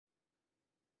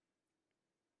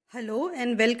Hello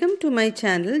and welcome to my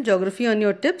channel Geography on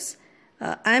Your Tips.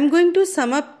 I am going to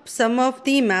sum up some of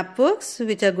the map works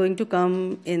which are going to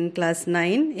come in class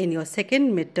 9 in your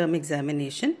second midterm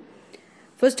examination.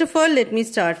 First of all, let me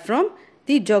start from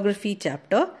the Geography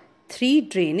chapter 3,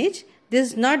 Drainage.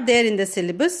 This is not there in the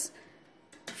syllabus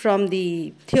from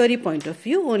the theory point of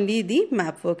view, only the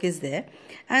map work is there,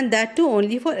 and that too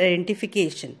only for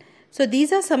identification. So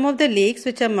these are some of the lakes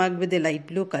which are marked with the light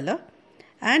blue color,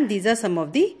 and these are some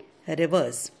of the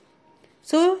rivers.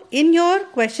 So in your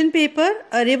question paper,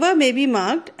 a river may be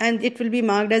marked and it will be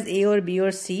marked as A or B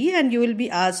or C, and you will be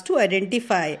asked to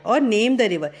identify or name the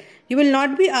river. You will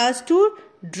not be asked to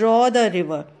draw the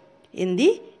river in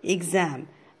the exam,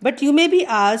 but you may be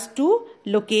asked to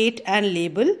locate and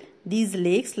label these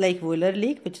lakes, like Volar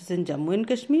Lake, which is in Jammu and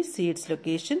Kashmir, see its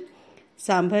location,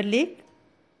 Sambhar Lake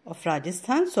of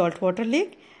Rajasthan, saltwater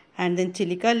lake, and then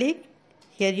Chilika Lake.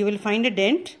 Here you will find a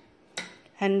dent,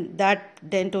 and that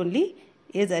dent only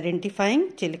is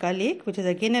identifying Chilika Lake, which is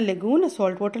again a lagoon, a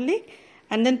saltwater lake,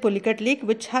 and then Pulicat Lake,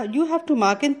 which you have to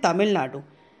mark in Tamil Nadu,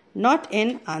 not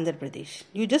in Andhra Pradesh.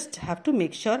 You just have to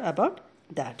make sure about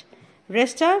that.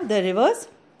 Rest are the rivers: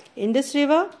 Indus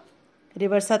River,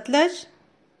 River Satluj,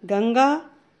 Ganga,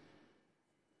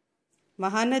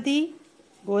 Mahanadi,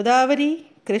 Godavari,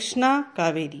 Krishna,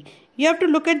 Kaveri. You have to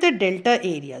look at the delta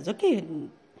areas, okay?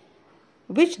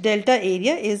 Which delta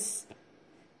area is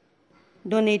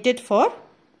donated for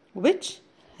which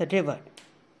river.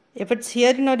 If it's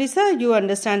here in Odisha, you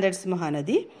understand that's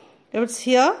Mahanadi. If it's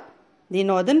here, the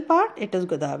northern part, it is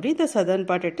Godavari. The southern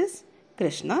part, it is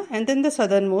Krishna. And then the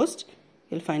southernmost,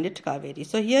 you'll find it Kaveri.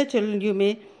 So here, children, you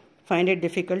may find it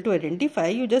difficult to identify.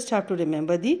 You just have to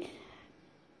remember the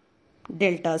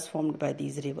deltas formed by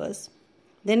these rivers.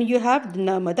 Then you have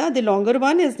Narmada. The longer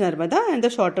one is Narmada and the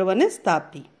shorter one is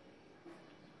Tapi.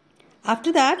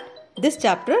 After that, this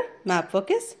chapter map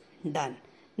work is done.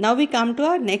 Now we come to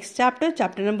our next chapter,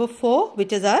 chapter number 4,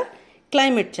 which is our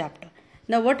climate chapter.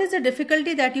 Now what is the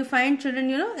difficulty that you find,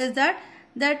 children, is that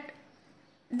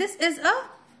this is a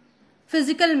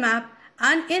physical map,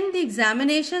 and in the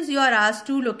examinations you are asked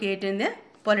to locate in the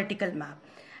political map.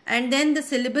 And then the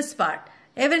syllabus part,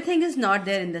 everything is not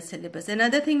there in the syllabus.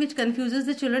 Another thing which confuses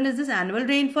the children is this annual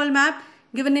rainfall map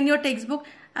given in your textbook,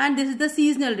 and this is the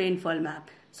seasonal rainfall map.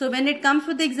 So when it comes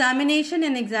to the examination,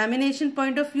 in examination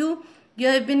point of view, you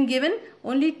have been given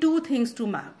only two things to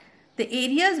mark: the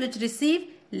areas which receive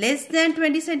less than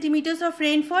 20 centimeters of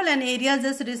rainfall and areas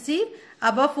that receive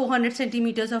above 400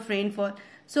 centimeters of rainfall.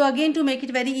 So again, to make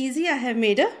it very easy, I have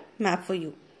made a map for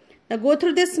you. Now go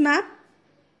through this map.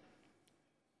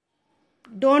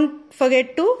 Don't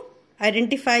forget to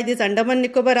identify these Andaman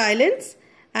Nicobar Islands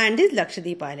and these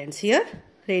Lakshadweep Islands. Here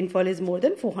rainfall is more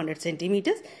than 400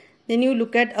 centimeters. Then you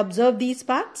observe these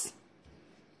parts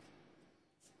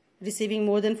receiving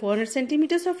more than 400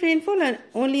 centimeters of rainfall, and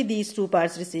only these two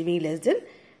parts receiving less than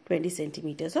 20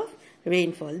 centimeters of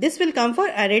rainfall. This will come for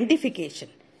identification.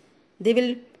 They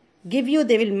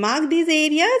will mark these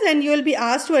areas, and you will be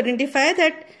asked to identify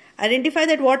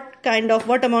that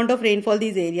what amount of rainfall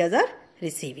these areas are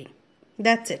receiving.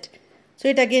 That's it. So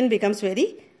it again becomes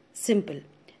very simple.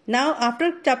 Now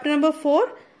after chapter number 4,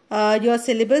 your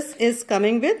syllabus is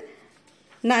coming with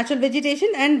natural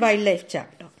vegetation and wildlife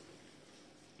chapter.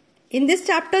 In this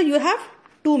chapter you have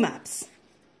two maps.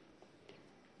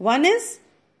 One is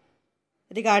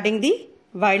regarding the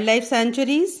wildlife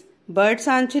sanctuaries, bird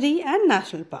sanctuary and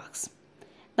national parks.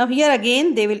 Now here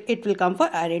again it will come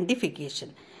for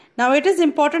identification. Now it is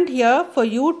important here for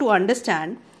you to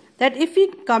understand that if we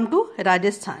come to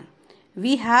Rajasthan,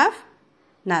 we have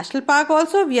national park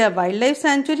also, we have wildlife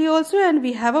sanctuary also, and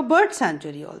we have a bird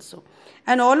sanctuary also,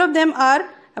 and all of them are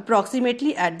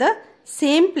approximately at the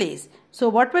same place. So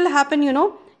what will happen,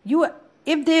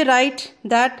 if they write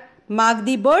that mark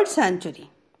the bird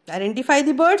sanctuary, identify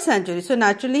the bird sanctuary, so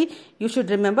naturally you should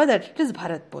remember that it is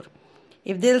Bharatpur.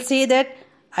 If they'll say that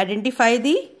identify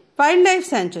the wildlife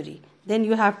sanctuary, then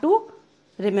you have to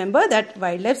remember that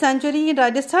wildlife sanctuary in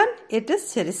Rajasthan, it is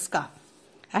Siriska.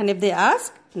 And if they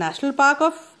ask National Park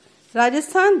of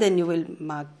Rajasthan, then you will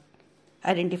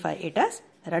identify it as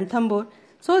Ranthambore.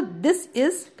 So this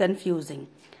is confusing.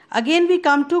 Again we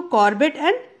come to Corbett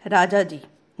and Rajaji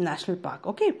National Park.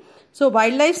 Okay. So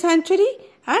wildlife sanctuary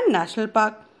and national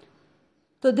park.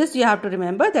 So this you have to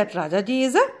remember that Rajaji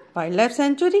is a wildlife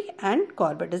sanctuary and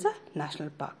Corbett is a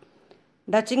national park.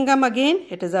 Dachingam again,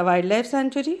 it is a wildlife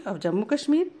sanctuary of Jammu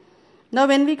Kashmir. Now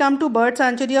when we come to bird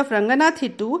sanctuary of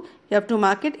Ranganathittu, you have to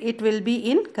mark it. It will be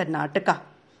in Karnataka.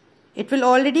 It will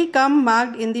already come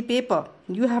marked in the paper.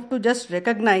 You have to just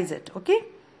recognize it. Okay.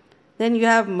 Then you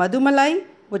have Madumalai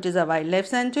which is a wildlife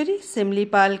sanctuary.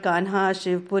 Simlipal, Kanha,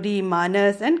 Shivpuri,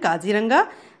 Manas and Kaziranga,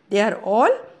 they are all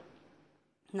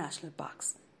national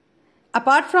parks.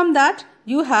 Apart from that,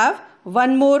 you have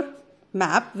one more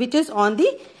map which is on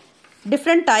the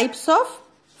different types of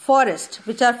forest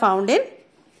which are found in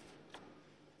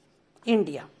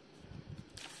India.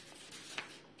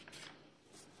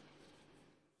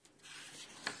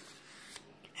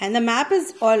 And the map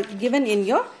is all given in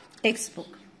your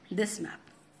textbook, this map.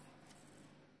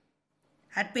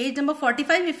 At page number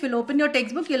 45, if you'll open your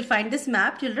textbook, you'll find this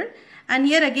map, children. And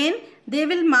here again, they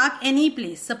will mark any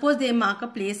place. Suppose they mark a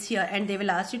place here and they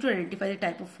will ask you to identify the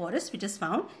type of forest which is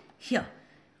found here.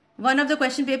 One of the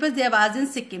question papers they have asked in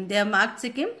Sikkim. They have marked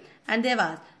Sikkim and they have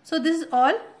asked. So this is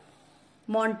all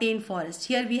montane forest.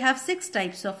 Here we have 6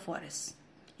 types of forests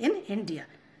in India.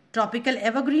 Tropical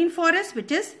evergreen forest,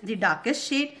 which is the darkest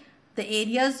shade. The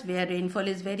areas where rainfall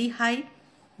is very high,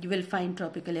 you will find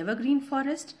tropical evergreen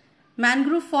forest.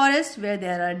 Mangrove forest, where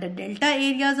there are the delta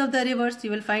areas of the rivers, you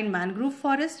will find mangrove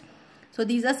forest. So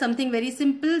these are something very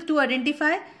simple to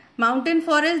identify. Mountain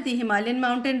forest, the Himalayan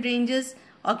mountain ranges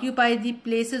occupy the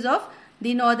places of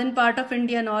the northern part of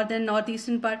India,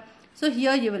 northeastern part. So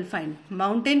here you will find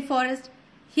mountain forest.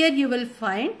 Here you will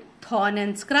find thorn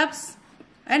and scrubs,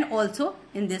 and also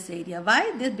in this area.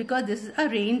 Why? Because this is a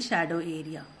rain shadow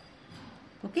area.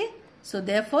 Okay. So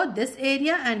therefore this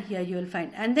area and here you will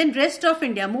find. And then rest of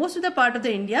India, most of the part of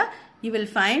the India, you will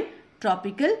find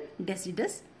tropical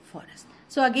deciduous forest.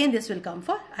 So again this will come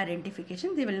for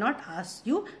identification. They will not ask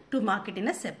you to mark it in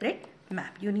a separate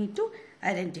map. You need to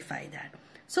identify that.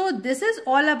 So this is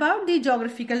all about the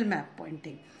geographical map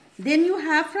pointing. Then you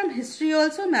have from history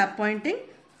also map pointing.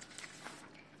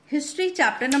 History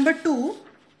chapter number 2.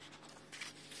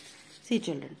 See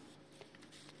children.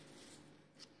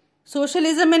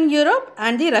 Socialism in Europe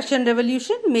and the Russian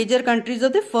Revolution, major countries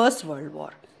of the First World War.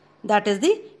 That is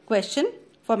the question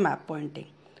for map pointing.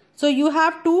 So you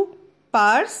have 2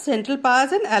 powers, Central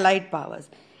Powers and Allied Powers.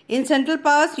 In Central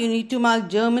Powers, you need to mark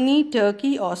Germany,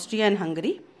 Turkey, Austria and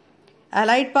Hungary.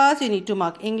 Allied Powers, you need to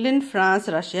mark England, France,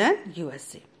 Russia and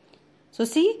USA. So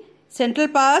see, Central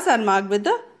Powers are marked with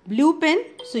the blue pen.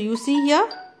 So you see here,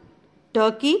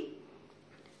 Turkey,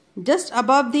 just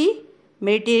above the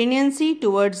Mediterranean Sea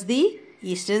towards the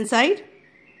eastern side.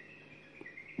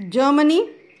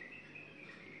 Germany,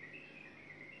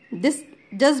 this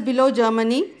just below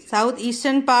Germany,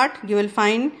 southeastern part, you will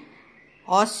find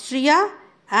Austria,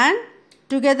 and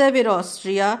together with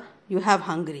Austria, you have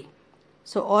Hungary.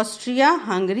 So Austria,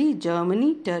 Hungary,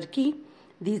 Germany, Turkey,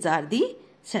 these are the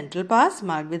Central Powers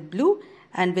marked with blue,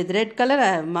 and with red color I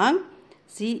have marked,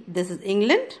 see, this is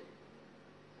England,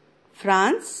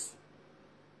 France,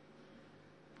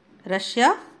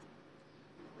 Russia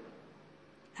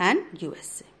and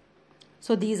USA.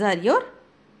 So these are your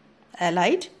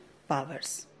Allied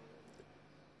Powers.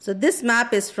 So this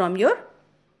map is from your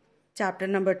chapter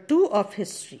number 2 of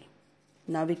history.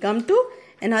 Now we come to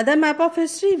another map of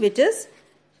history which is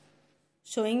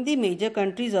showing the major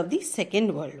countries of the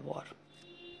Second World War.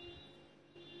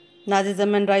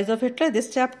 Nazism and rise of Hitler,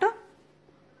 this chapter.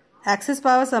 Axis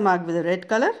powers are marked with a red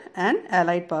color and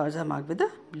Allied powers are marked with a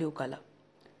blue color.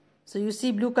 So you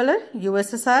see blue color,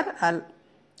 USSR,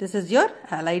 this is your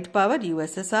Allied power,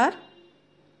 USSR,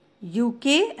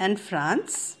 UK and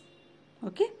France.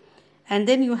 Okay. And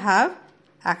then you have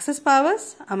Axis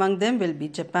powers, among them will be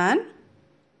Japan,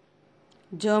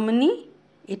 Germany,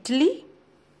 Italy,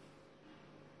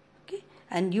 okay,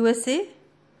 and USA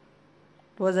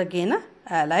was again a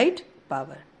Allied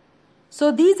power.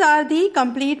 So these are the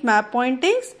complete map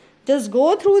pointings. Just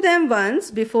go through them once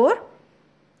before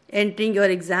entering your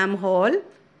exam hall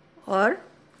or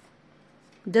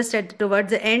just towards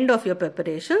the end of your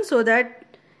preparation, so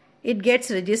that it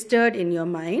gets registered in your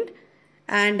mind.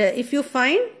 And if you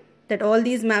find that all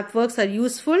these map works are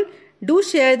useful, do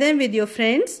share them with your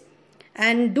friends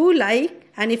and do like,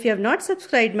 and if you have not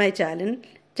subscribed my channel,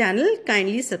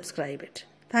 kindly subscribe it.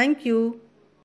 Thank you.